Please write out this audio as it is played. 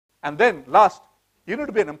And then last, you need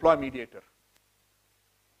to be an employee mediator.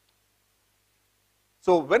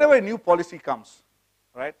 So whenever a new policy comes,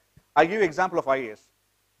 right, I give you an example of IAS.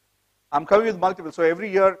 I'm coming with multiple. So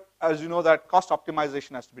every year, as you know, that cost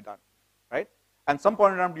optimization has to be done, right? And some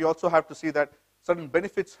point in time, you also have to see that certain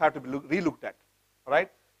benefits have to be relooked at,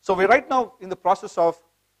 right? So we're right now in the process of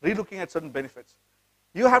relooking at certain benefits.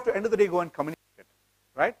 You have to, end of the day, go and communicate it,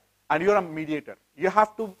 right? And you're a mediator. You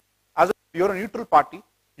have to, you're a neutral party,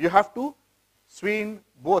 you have to swing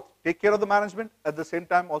both, take care of the management, at the same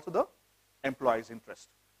time also the employee's interest.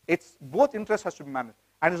 It's both interests has to be managed.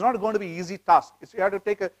 And it's not going to be an easy task. You have to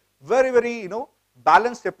take a very, very,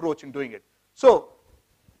 balanced approach in doing it. So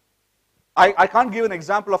I can't give an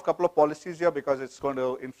example of a couple of policies here because it's going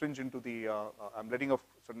to infringe into the, I'm letting off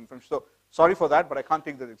certain information. So sorry for that, but I can't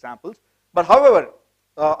take the examples. But however,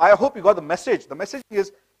 I hope you got the message. The message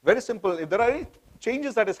is very simple. If there are any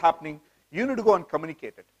changes that is happening, you need to go and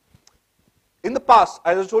communicate it. In the past,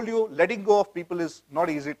 as I told you, letting go of people is not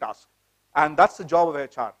an easy task. And that's the job of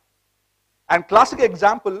HR. And classic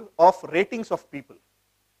example of ratings of people.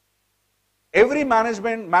 Every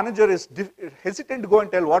manager is hesitant to go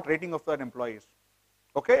and tell what rating of an employee is.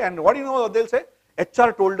 Okay, and what do you know what they'll say?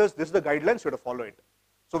 HR told us this is the guidelines, you have to follow it.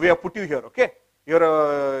 So we have put you here, okay? You're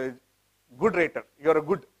a good rater, you're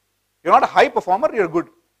not a high performer, you're good.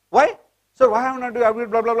 Why? Sir, why haven't I done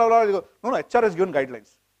blah, blah, blah, blah. You go, no, HR has given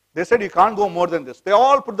guidelines. They said you can't go more than this. They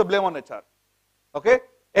all put the blame on HR. Okay?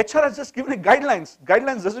 HR has just given guidelines.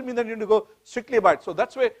 Guidelines doesn't mean that you need to go strictly by it. So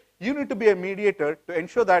that's why you need to be a mediator to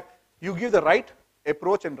ensure that you give the right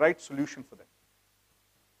approach and right solution for them.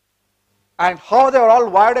 And how they are all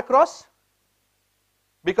wired across?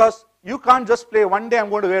 Because you can't just play one day I'm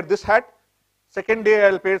going to wear this hat, second day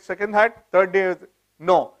I'll wear second hat, third day,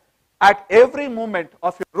 no. At every moment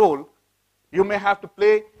of your role, you may have to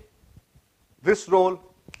play this role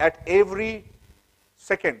at every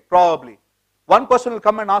second, probably. One person will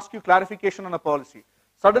come and ask you clarification on a policy.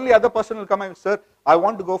 Suddenly, other person will come and say, sir, I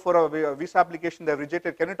want to go for a visa application, they've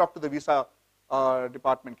rejected, can you talk to the visa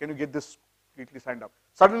department, can you get this completely signed up?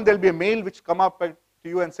 Suddenly, there'll be a mail which come up to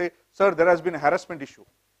you and say, sir, there has been a harassment issue.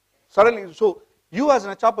 Suddenly, so you as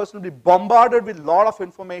an HR person will be bombarded with a lot of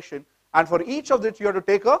information, and for each of this, you have to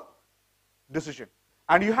take a decision.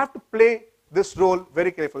 And you have to play this role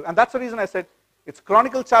very carefully. And that's the reason I said, it's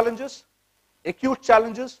chronic challenges, acute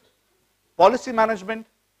challenges, policy management,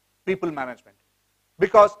 people management.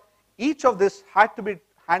 Because each of this had to be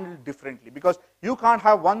handled differently, because you can't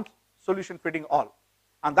have one solution fitting all.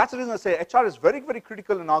 And that's the reason I say HR is very, very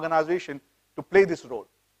critical in organization to play this role.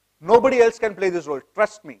 Nobody else can play this role,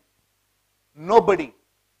 trust me. Nobody.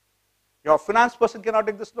 Your finance person cannot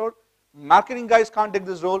take this role, marketing guys can't take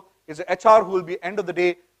this role, it's a HR who will be, end of the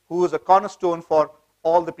day, who is a cornerstone for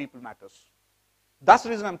all the people matters. That's the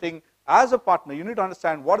reason I'm saying, as a partner, you need to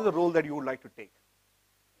understand what is the role that you would like to take.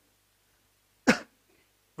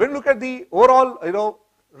 When you look at the overall,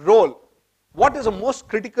 role, what is the most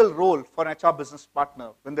critical role for an HR business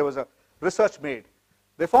partner? When there was a research made,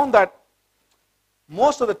 they found that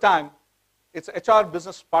most of the time, it's HR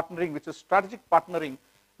business partnering, which is strategic partnering,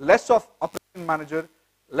 less of operation manager,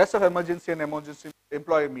 less of emergency and emergency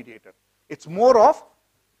employee mediator. It's more of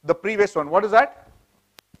the previous one. What is that?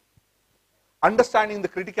 Understanding the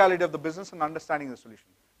criticality of the business and understanding the solution.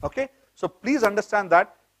 Okay? So please understand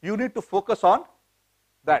that you need to focus on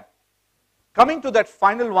that. Coming to that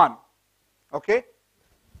final one, okay?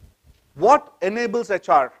 What enables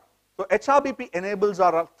HR? So HRBP enables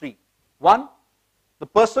are three. One, the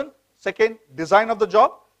person. Second, design of the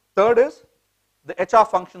job. Third is the HR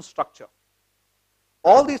function structure.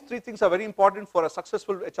 All these three things are very important for a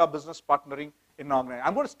successful HR business partnering in an organization.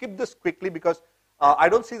 I'm going to skip this quickly because I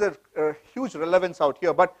don't see the huge relevance out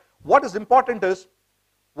here. But what is important is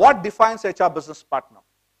what defines HR business partner.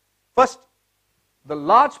 First, the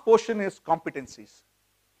large portion is competencies.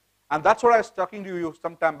 And that's what I was talking to you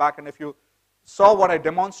some time back. And if you saw what I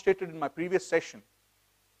demonstrated in my previous session,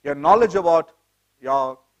 your knowledge about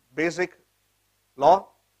your basic law,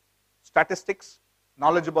 statistics,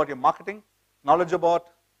 knowledge about your marketing, knowledge about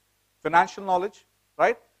financial knowledge,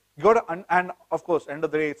 right? You got to, and of course, end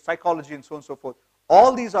of the day, psychology and so on and so forth.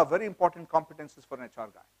 All these are very important competencies for an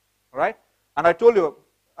HR guy, right? And I told you,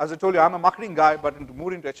 as I told you, I'm a marketing guy, but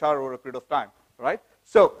moved into HR over a period of time, right?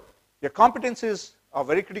 So your competencies are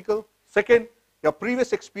very critical. Second, your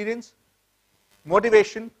previous experience,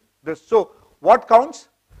 motivation. So what counts?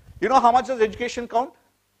 You know how much does education count?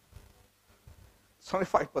 It's only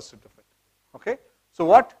 5% of it, okay? So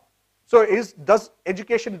what? So does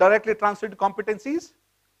education directly translate to competencies?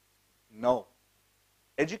 No.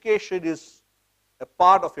 Education is a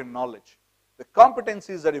part of your knowledge. The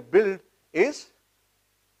competencies that you build is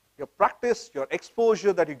your practice, your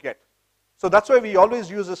exposure that you get. So that's why we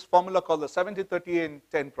always use this formula called the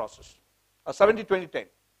 70-30-10 process, or 70-20-10.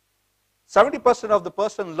 70% of the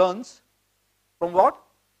person learns from what?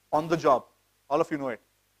 On the job. All of you know it.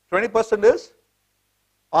 20% is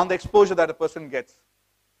on the exposure that a person gets,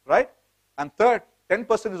 right? And third,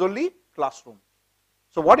 10% is only classroom.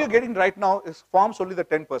 So what you're getting right now forms only the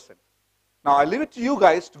 10%. Now I leave it to you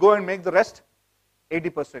guys to go and make the rest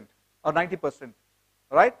 80% or 90%,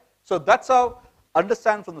 right? So that's how,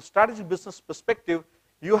 understand from the strategic business perspective,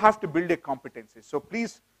 you have to build a competency. So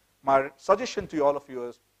please, my suggestion to all of you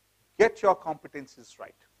is, get your competencies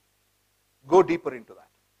right. Go deeper into that,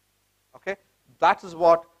 okay? That is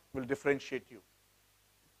what will differentiate you.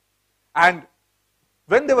 And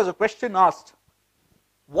when there was a question asked,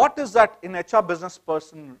 what is that in HR business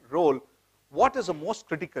person role, what is the most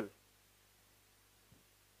critical?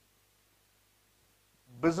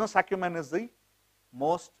 Business acumen is the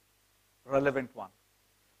most relevant one.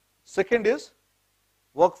 Second is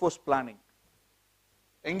workforce planning,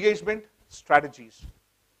 engagement strategies,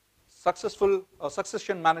 successful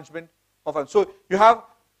succession management. So you have,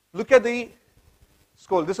 look at the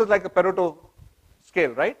scale. This is like the Pareto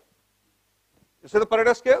scale, right? You see the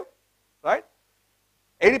Pareto scale, right?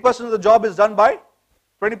 80% of the job is done by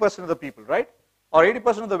 20% of the people, right? Or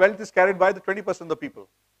 80% of the wealth is carried by the 20% of the people.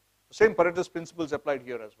 The same Pareto's principles applied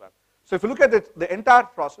here as well. So if you look at the entire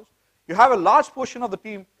process, you have a large portion of the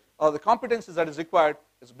team, the competencies that is required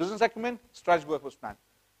is business acumen, strategic workforce plan.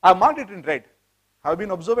 I marked it in red. Have you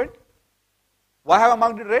been observant? Why have I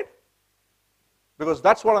marked it red? Because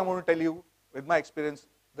that's what I'm going to tell you with my experience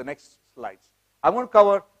the next slides. I'm going to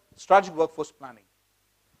cover strategic workforce planning.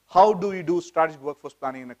 How do we do strategic workforce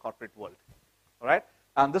planning in a corporate world? All right?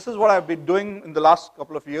 And this is what I've been doing in the last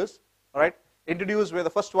couple of years. All right? Introduced, we're the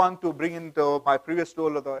first one to bring into my previous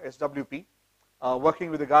role of the SWP,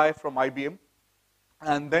 working with a guy from IBM,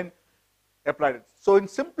 and then applied it. So in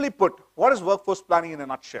simply put, what is workforce planning in a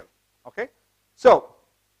nutshell? Okay? So,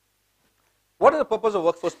 what is the purpose of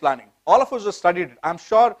workforce planning? All of us have studied it. I'm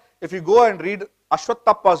sure if you go and read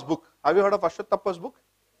Ashwatthappa's book, have you heard of Ashwatthappa's book?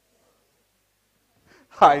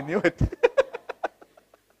 I knew it.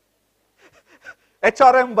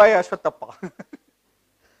 HRM by Ashwatthappa.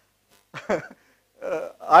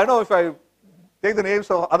 I know if I take the names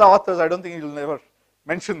of other authors, I don't think you'll never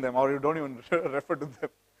mention them, or you don't even refer to them.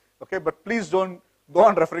 Okay, but please don't go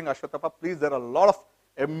on referring Ashwatthappa. Please, there are a lot of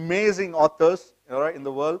amazing authors, all right, in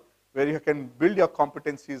the world where you can build your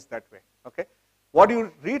competencies that way. Okay, what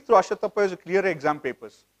you read through Ashwatthappa is clear exam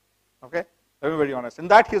papers. Okay, let me be very honest. In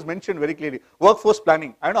that, he has mentioned very clearly workforce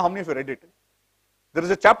planning. I don't know how many of you read it. There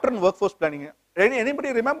is a chapter in workforce planning.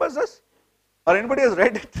 Anybody remembers this? Or anybody has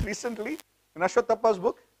read it recently in Ashwatthappa's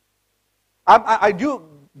book? I do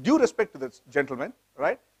due respect to this gentleman,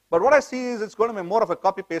 right? But what I see is it's going to be more of a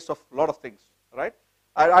copy paste of a lot of things, right?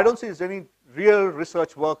 I don't see there's any real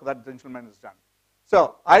research work that the gentleman has done.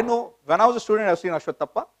 So I know when I was a student, I've seen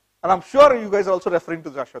Ashwatthappa, and I'm sure you guys are also referring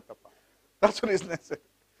to the Ashwatthappa. That's the reason I said.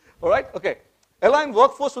 All right, okay. Align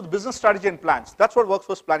workforce with business strategy and plans. That's what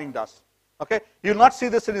workforce planning does. Okay, you'll not see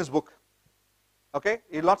this in his book. Okay,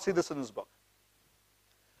 you'll not see this in his book.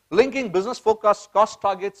 Linking business focus, cost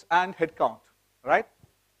targets, and headcount. Right?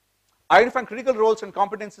 Identifying critical roles and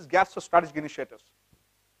competencies, gaps for strategic initiatives.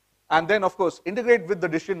 And then, of course, integrate with the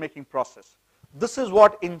decision-making process. This is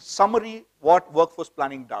what, in summary, what workforce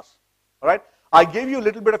planning does. All right? I gave you a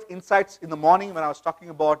little bit of insights in the morning when I was talking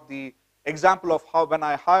about the example of how when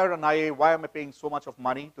I hire an IA, why am I paying so much of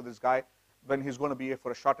money to this guy when he's going to be here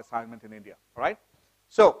for a short assignment in India. All right?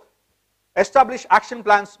 So, establish action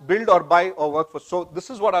plans, build or buy or workforce. So, this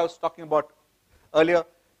is what I was talking about earlier.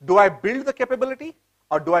 Do I build the capability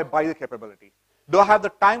or do I buy the capability? Do I have the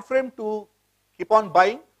time frame to keep on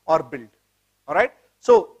buying or build? All right?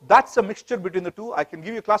 So, that's a mixture between the two. I can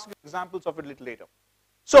give you classical examples of it a little later.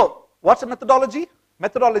 So, what's the methodology?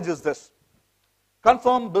 Methodology is this.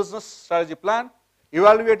 Confirm business strategy plan,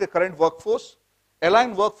 evaluate the current workforce,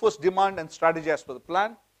 align workforce demand and strategy as per the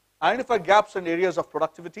plan, identify gaps and areas of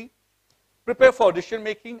productivity, prepare for decision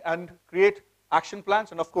making and create action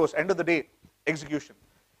plans, and of course, end of the day, execution.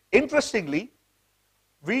 Interestingly,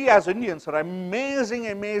 we as Indians are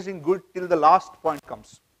amazing good till the last point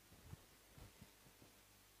comes.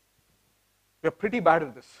 We are pretty bad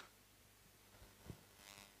at this.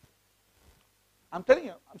 I'm telling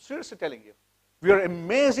you, I'm seriously telling you. We are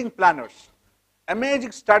amazing planners,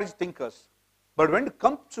 amazing strategy thinkers. But when it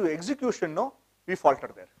comes to execution, no, we falter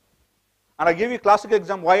there. And I gave you a classical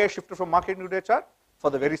example why I shifted from marketing to HR for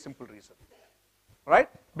the very simple reason. Right?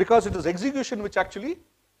 Because it is execution which actually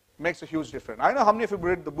makes a huge difference. I know how many of you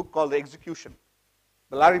read the book called The Execution,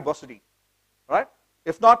 by Larry Bossidy, right?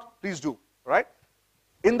 If not, please do, right?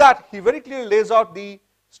 In that, he very clearly lays out the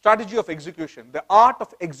strategy of execution, the art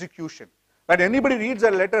of execution. When anybody reads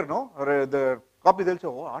a letter, no, or the copy, they'll say,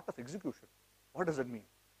 oh, art of execution. What does it mean?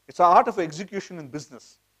 It's the art of execution in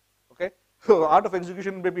business, okay? So art of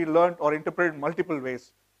execution may be learned or interpreted in multiple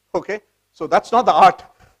ways, okay? So that's not the art,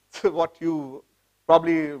 what you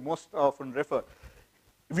probably most often refer.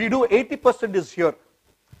 We do 80% is here,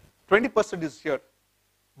 20% is here,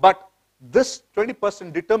 but this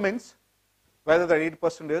 20% determines whether the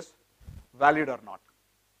 80% is valid or not,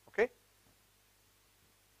 okay?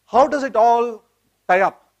 How does it all tie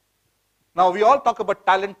up? Now, we all talk about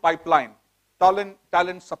talent pipeline,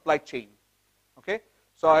 talent supply chain, okay?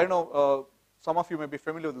 So I know some of you may be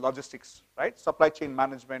familiar with logistics, right? Supply chain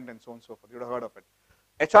management and so on and so forth. You would have heard of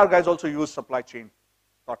it. HR guys also use supply chain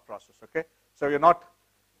thought process, okay? So you're not,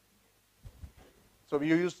 so we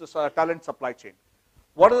use this talent supply chain.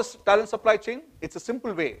 What is talent supply chain? It's a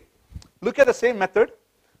simple way. Look at the same method,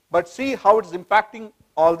 but see how it's impacting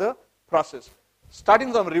all the process.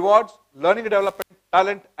 Starting from rewards, learning and development,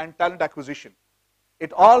 talent, and talent acquisition.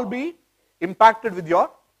 It all be impacted with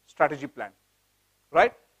your strategy plan,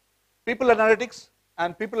 right? People analytics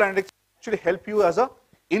actually help you as a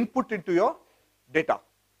input into your data.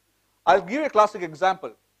 I'll give you a classic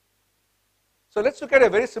example. So let's look at a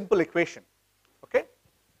very simple equation, okay?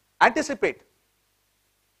 Anticipate,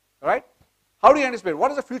 right? How do you anticipate? What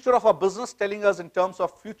is the future of our business telling us in terms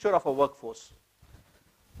of future of our workforce?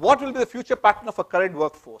 What will be the future pattern of our current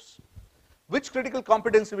workforce? Which critical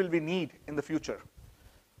competency will we need in the future?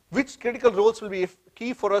 Which critical roles will be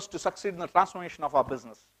key for us to succeed in the transformation of our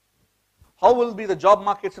business? How will be the job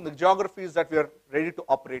markets in the geographies that we are ready to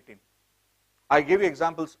operate in? I gave you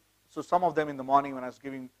examples, so some of them in the morning when I was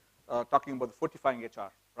talking about the fortifying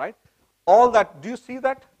HR, right? All that, do you see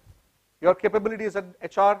that? Your capability as an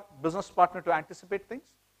HR business partner to anticipate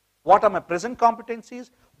things? What are my present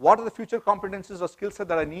competencies? What are the future competencies or skill set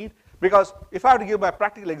that I need? Because if I have to give my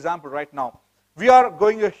practical example right now, we are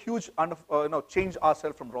going a huge change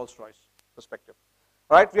ourselves from Rolls Royce perspective,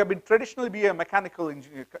 right? We have been traditionally be a mechanical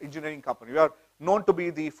engineering company. We are known to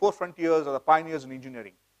be the forefrontiers or the pioneers in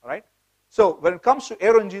engineering, right? So when it comes to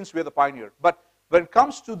aero engines, we are the pioneer. But when it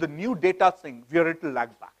comes to the new data thing, we are a little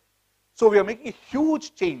lag back. So we are making a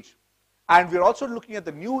huge change. And we're also looking at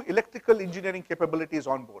the new electrical engineering capabilities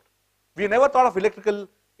on board. We never thought of electrical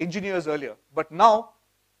engineers earlier, but now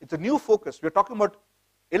it's a new focus. We're talking about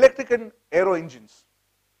electric and aero engines,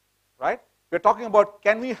 right? We're talking about,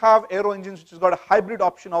 can we have aero engines which has got a hybrid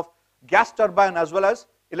option of gas turbine as well as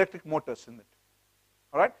electric motors in it,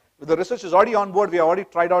 all right? The research is already on board. We have already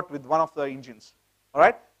tried out with one of the engines, all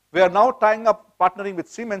right? We are now tying up, partnering with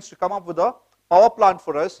Siemens to come up with a power plant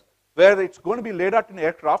for us where it's going to be laid out in an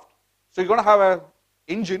aircraft. So you're going to have an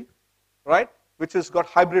engine, right, which has got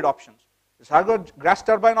hybrid options. It's got gas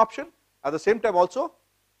turbine option, at the same time also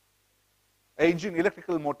an engine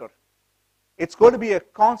electrical motor. It's going to be a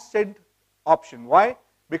constant option. Why?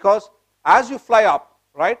 Because as you fly up,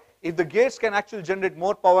 right, if the gates can actually generate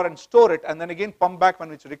more power and store it, and then again pump back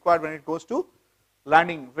when it's required when it goes to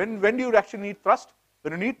landing. When do you actually need thrust?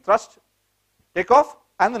 When you need thrust, takeoff,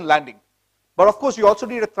 and then landing. But of course, you also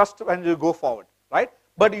need a thrust when you go forward, right?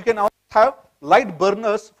 But you can also have light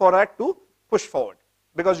burners for that to push forward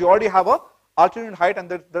because you already have a alternate height, and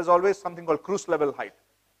there's always something called cruise level height.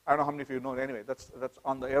 I don't know how many of you know. Anyway, that's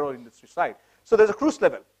on the aero industry side. So there's a cruise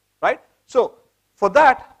level, right? So for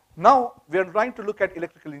that, now we are trying to look at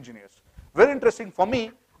electrical engineers. Very interesting for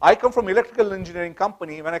me. I come from electrical engineering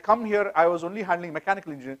company. When I come here, I was only handling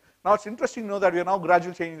mechanical engineering. Now it's interesting to know that we are now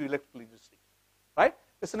gradually changing to electrical industry, right?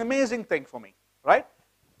 It's an amazing thing for me, right?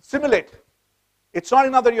 Simulate. It's not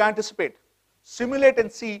enough that you anticipate. Simulate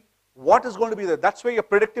and see what is going to be there. That's where your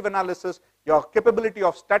predictive analysis, your capability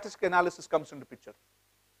of statistical analysis comes into picture,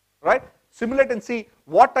 right? Simulate and see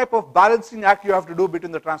what type of balancing act you have to do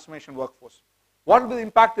between the transformation workforce. What will be the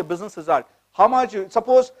impact of business result? How much,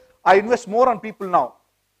 suppose I invest more on people now.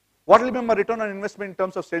 What will be my return on investment in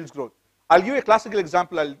terms of sales growth? I'll give you a classical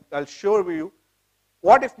example. I'll show you.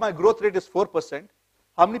 What if my growth rate is 4%?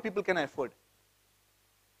 How many people can I afford?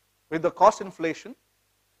 With the cost inflation,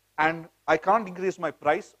 and I can't increase my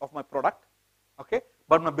price of my product, okay,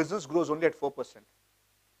 but my business grows only at 4%.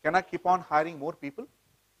 Can I keep on hiring more people?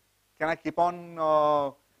 Can I keep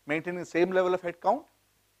on maintaining the same level of headcount?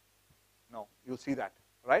 No, you'll see that,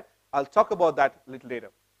 right? I'll talk about that a little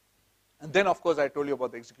later. And then, of course, I told you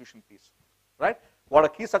about the execution piece, right? What are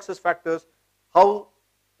key success factors? How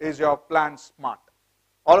is your plan smart?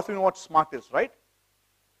 All of you know what SMART is, right?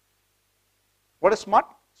 What is SMART?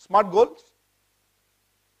 SMART goals?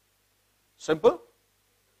 Simple,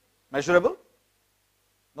 measurable.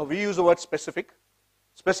 No, we use the word specific.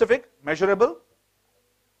 Specific, measurable,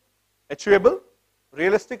 achievable,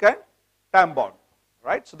 realistic, and time bound.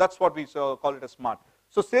 Right? So that's what we call it as SMART.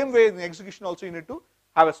 So same way in the execution also you need to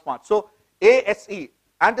have a SMART. So ASE,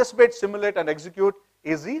 anticipate, simulate, and execute,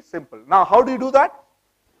 is the simple. Now how do you do that?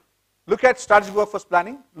 Look at strategic workforce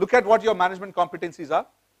planning. Look at what your management competencies are.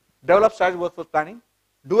 Develop strategic workforce planning.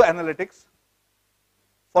 Do analytics,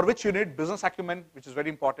 for which you need business acumen, which is very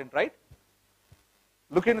important, right?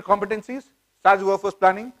 Look into competencies, strategic workforce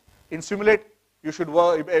planning. In simulate, you should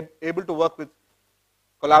be able to work with,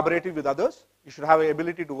 collaborative with others. You should have the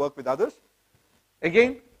ability to work with others.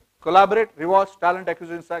 Again, collaborate, rewards, talent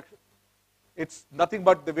acquisition. It's nothing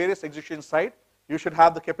but the various execution side. You should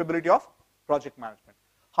have the capability of project management.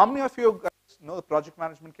 How many of you guys know the project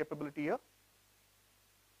management capability here?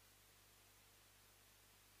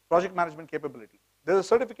 Project management capability. There's a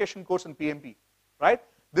certification course in PMP, right?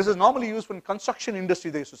 This is normally used in construction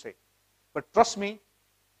industry, they used to say. But trust me,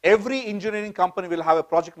 every engineering company will have a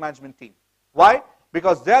project management team. Why?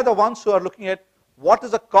 Because they're the ones who are looking at what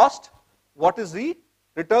is the cost, what is the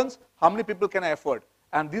returns, how many people can I afford.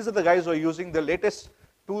 And these are the guys who are using the latest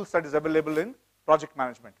tools that is available in project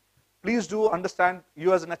management. Please do understand,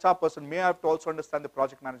 you as an HR person may have to also understand the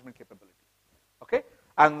project management capability. Okay?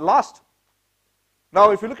 And last,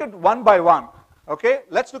 now if you look at one by one, okay,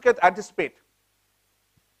 let's look at anticipate.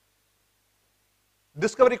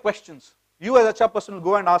 Discovery questions. You as HR person will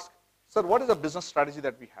go and ask, sir, what is the business strategy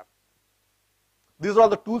that we have? These are all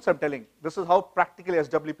the tools I'm telling. This is how practically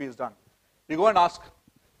SWP is done. You go and ask,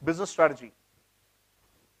 business strategy.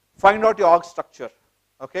 Find out your org structure,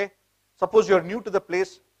 okay? Suppose you're new to the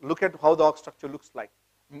place, look at how the org structure looks like.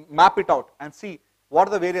 Map it out and see what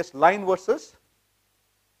are the various line versus.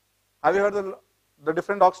 Have you heard the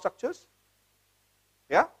different org structures?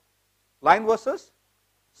 Yeah? Line versus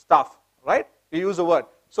staff, right? You use a word.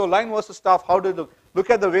 So line versus staff, how do you look? Look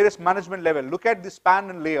at the various management level. Look at the span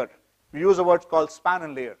and layer. We use a word called span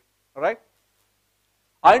and layer, all right?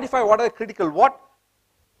 Identify what are critical.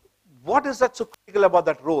 What is that so critical about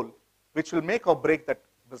that role which will make or break that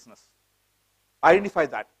business? Identify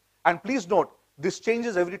that. And please note, this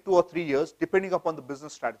changes every 2 or 3 years depending upon the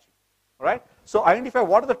business strategy, all right? So identify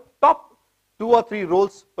what are the top 2 or 3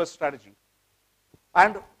 roles per strategy.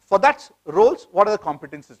 And for that roles, what are the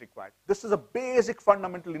competencies required? This is a basic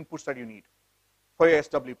fundamental inputs that you need for your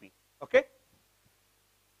SWP, okay?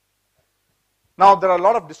 Now, there are a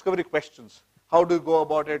lot of discovery questions. How do you go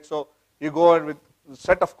about it? So, you go in with a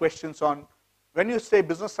set of questions on, when you say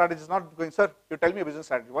business strategy, is not going, sir, you tell me a business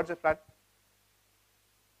strategy. What's your plan?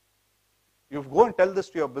 You go and tell this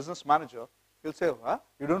to your business manager, he'll say, huh?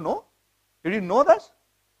 You don't know? You didn't know this?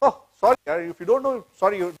 Oh, sorry, if you don't know,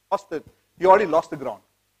 sorry, you already lost the ground.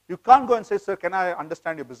 You can't go and say, sir, can I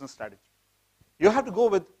understand your business strategy? You have to go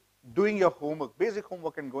with doing your homework, basic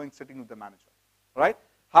homework, and going sitting with the manager, right?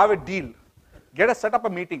 Have a deal. Set up a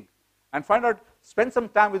meeting and find out, spend some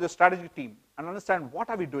time with the strategy team and understand what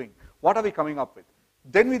are we doing, what are we coming up with.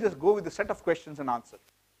 Then we just go with a set of questions and answer,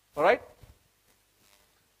 all right?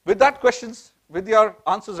 With that questions, with your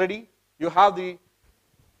answers ready, you have the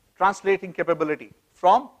translating capability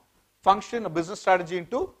from function of business strategy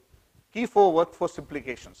into key 4 workforce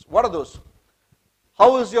implications. What are those?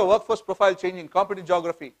 How is your workforce profile changing? Company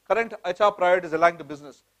geography, current HR priorities aligned to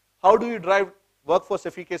business. How do you drive workforce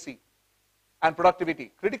efficacy and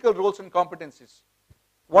productivity? Critical roles and competencies.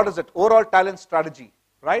 What is it? Overall talent strategy,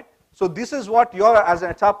 right? So this is what you as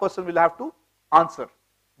an HR person will have to answer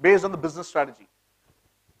based on the business strategy.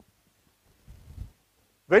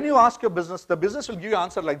 When you ask your business, the business will give you an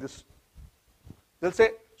answer like this. They'll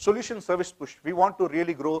say, solution service push. We want to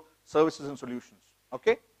really grow services and solutions,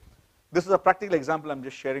 okay? This is a practical example I'm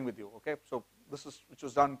just sharing with you, okay? So this is, which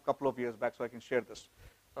was done a couple of years back, so I can share this.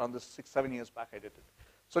 Around this 6-7 years back I did it.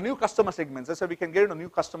 So new customer segments. I said we can get into new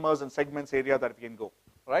customers and segments area that we can go,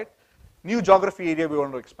 right? New geography area we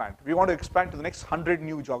want to expand. We want to expand to the next 100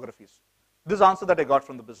 new geographies. This is the answer that I got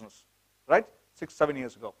from the business, right? 6-7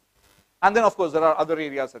 years ago. And then of course there are other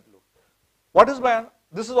areas that look. What is my,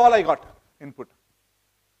 this is all I got input,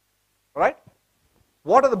 right?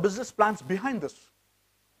 What are the business plans behind this?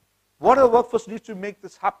 What are the workforce needs to make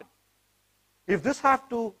this happen? If this have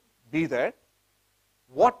to be there,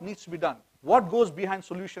 what needs to be done? What goes behind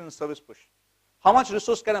solution and service push? How much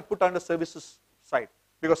resource can I put under services side?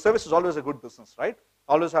 Because service is always a good business, right?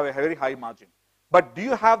 Always have a very high margin. But do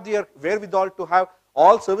you have the wherewithal to have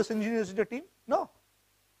all service engineers in your team? No.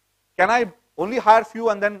 Can I only hire few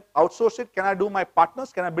and then outsource it? Can I do my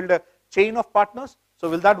partners? Can I build a chain of partners? So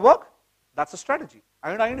will that work? That's a strategy.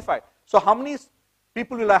 I need to identify. So how many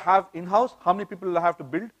people will I have in-house? How many people will I have to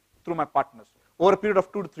build through my partners over a period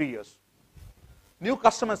of 2 to 3 years? New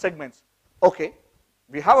customer segments. Okay,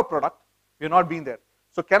 we have a product, we have not been there.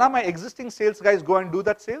 So can my existing sales guys go and do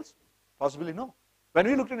that sales? Possibly no. When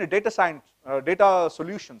we looked into data science, data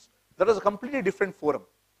solutions, that was a completely different forum,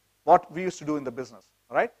 what we used to do in the business,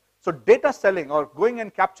 right? So data selling or going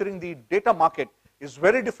and capturing the data market is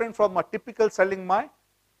very different from a typical selling my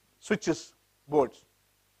switches, boards,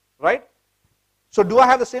 right? So do I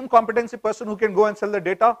have the same competency person who can go and sell the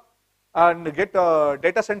data and get a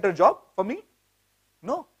data center job for me?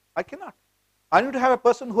 No, I cannot. I need to have a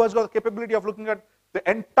person who has got the capability of looking at the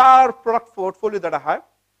entire product portfolio that I have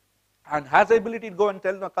and has the ability to go and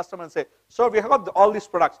tell the customer and say, so we have got all these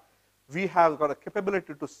products. We have got a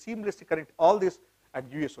capability to seamlessly connect all this and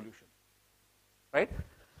give you a solution, right?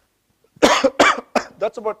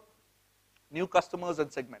 That's about new customers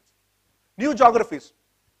and segments. New geographies.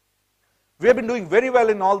 We have been doing very well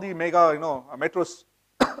in all the mega, metros.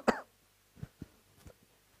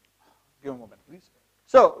 Give a moment, please.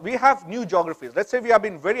 So we have new geographies. Let's say we have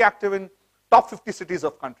been very active in top 50 cities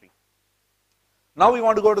of country. Now we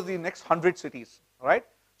want to go to the next 100 cities, right?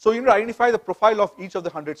 So you need to identify the profile of each of the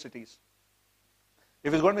 100 cities.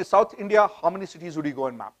 If it's going to be South India, how many cities would you go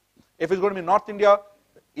and map? If it's going to be North India,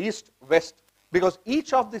 East, West, because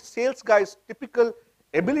each of the sales guys' typical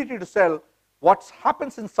ability to sell, what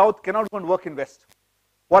happens in South cannot go and work in West.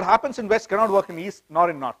 What happens in West cannot work in East nor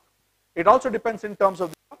in North. It also depends in terms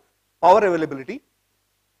of the power availability,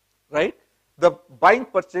 right? The buying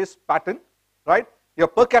purchase pattern, right? Your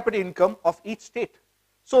per capita income of each state.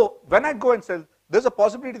 So when I go and sell, there's a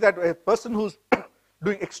possibility that a person who's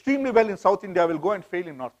doing extremely well in South India will go and fail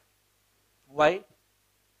in North. Why?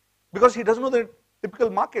 Because he doesn't know the typical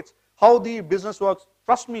markets, how the business works.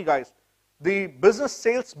 Trust me, guys, the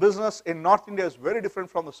sales business in North India is very different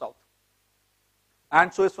from the South.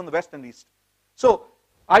 And so is from the West and East. So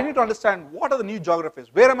I need to understand what are the new geographies.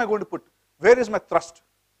 Where am I going to put? Where is my thrust?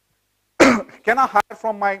 Can I hire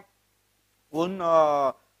from my own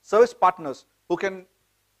service partners who can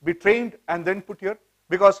be trained and then put here?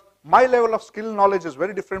 Because my level of skill knowledge is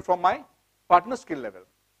very different from my partner skill level,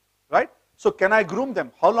 right? So can I groom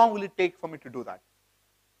them? How long will it take for me to do that?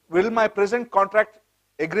 Will my present contract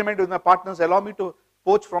agreement with my partners allow me to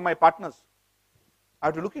poach from my partners? I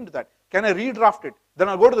have to look into that. Can I redraft it? Then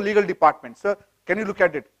I'll go to the legal department. Sir, can you look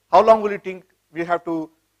at it? How long will it take? We have to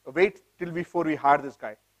wait till before we hire this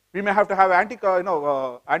guy. We may have to have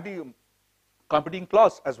anti-competing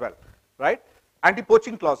clause as well, right?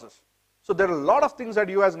 Anti-poaching clauses. So there are a lot of things that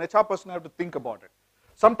you as an HR person have to think about it.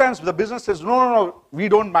 Sometimes the business says, no, we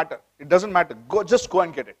don't matter. It doesn't matter. Just go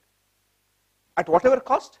and get it. At whatever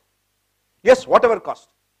cost? Yes, whatever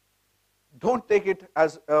cost. Don't take it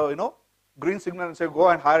as, green signal and say, go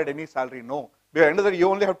and hire at any salary. No. By the end of the day, you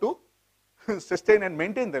only have to sustain and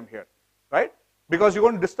maintain them here, right? Because you're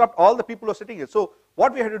going to disrupt all the people who are sitting here. So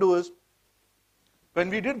what we had to do is, when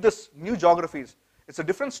we did this new geographies, it's a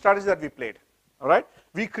different strategy that we played. All right,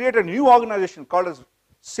 we created a new organization called as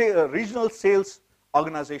regional sales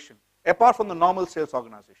organization, apart from the normal sales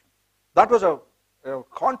organization. That was a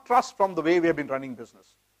contrast from the way we have been running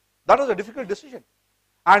business. That was a difficult decision,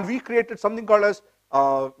 and we created something called as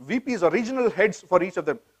VPs or regional heads for each of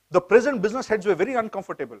them. The present business heads were very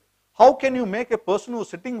uncomfortable. How can you make a person who's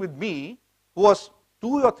sitting with me, who was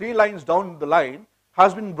 2 or 3 lines down the line,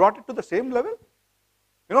 has been brought it to the same level?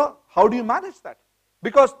 How do you manage that?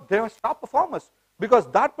 Because they were star performers. Because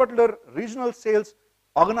that particular regional sales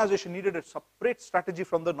organization needed a separate strategy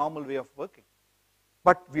from the normal way of working.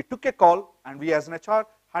 But we took a call, and we as an HR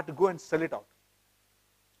had to go and sell it out.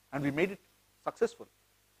 And we made it successful.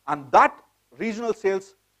 And that regional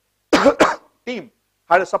sales team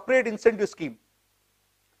had a separate incentive scheme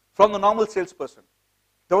from the normal salesperson.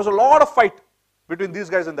 There was a lot of fight between these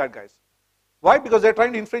guys and that guys. Why? Because they're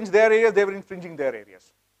trying to infringe their areas, they were infringing their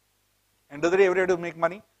areas. End of the day, everybody has to make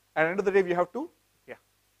money, and end of the day, we have to,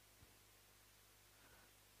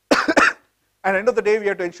 and end of the day, we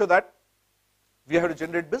have to ensure that we have to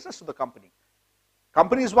generate business to the company.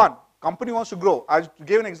 Company is one. Company wants to grow. I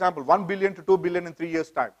gave an example, 1 billion to 2 billion in 3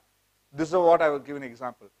 years' time. This is what I will give an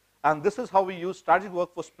example. And this is how we use strategic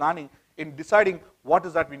workforce planning in deciding what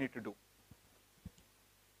is that we need to do.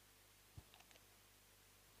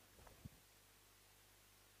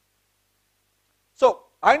 So,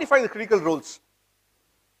 identify the critical roles.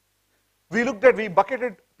 We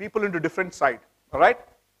bucketed people into different sides, all right?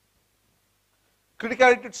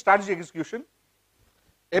 Criticality to strategy execution,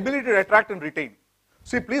 ability to attract and retain.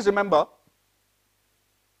 See, please remember,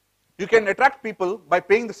 you can attract people by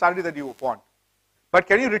paying the salary that you want. But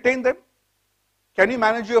can you retain them? Can you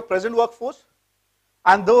manage your present workforce?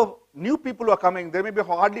 And the new people who are coming, there may be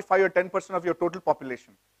hardly 5 or 10% of your total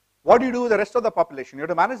population. What do you do with the rest of the population? You have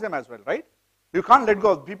to manage them as well, right? You can't let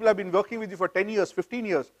go of people who have been working with you for 10 years, 15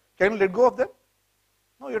 years. Can you let go of them?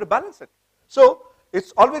 No, you have to balance it. So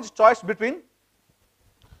it's always a choice between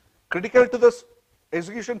critical to this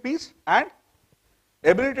execution piece and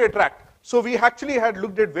ability to attract. So we actually had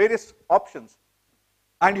looked at various options,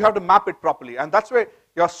 and you have to map it properly. And that's where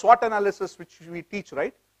your SWOT analysis, which we teach,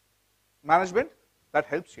 right? Management, that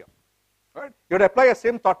helps you. Right? You have to apply the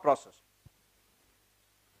same thought process.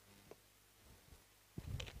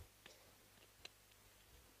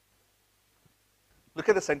 Look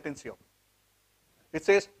at the sentence here. It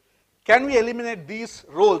says, can we eliminate these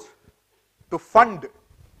roles to fund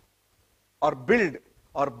or build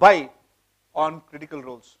or buy on critical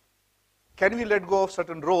roles? Can we let go of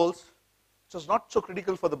certain roles which is not so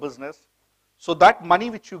critical for the business, so that money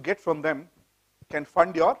which you get from them can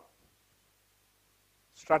fund your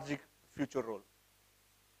strategic future role?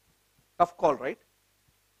 Tough call, right?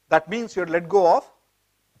 That means you let go of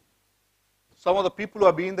some of the people who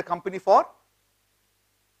have been in the company for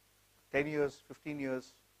 10 years, 15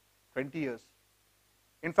 years, 20 years.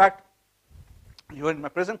 In fact, even in my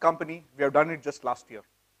present company, we have done it just last year.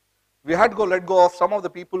 We had to let go of some of the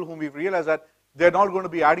people whom we've realized that they're not going to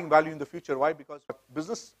be adding value in the future. Why? Because the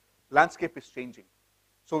business landscape is changing.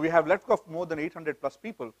 So we have let go of more than 800 plus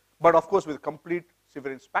people, but of course with complete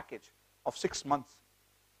severance package of 6 months.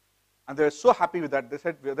 And they're so happy with that. They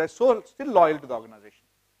said they're so still loyal to the organization.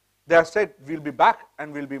 They have said, we'll be back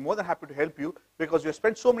and we'll be more than happy to help you because you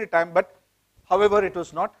spent so many time, but however, it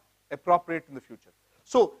was not appropriate in the future.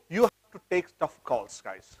 So you have to take tough calls,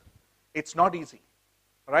 guys. It's not easy,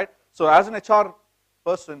 right? So as an HR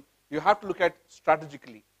person, you have to look at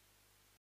strategically.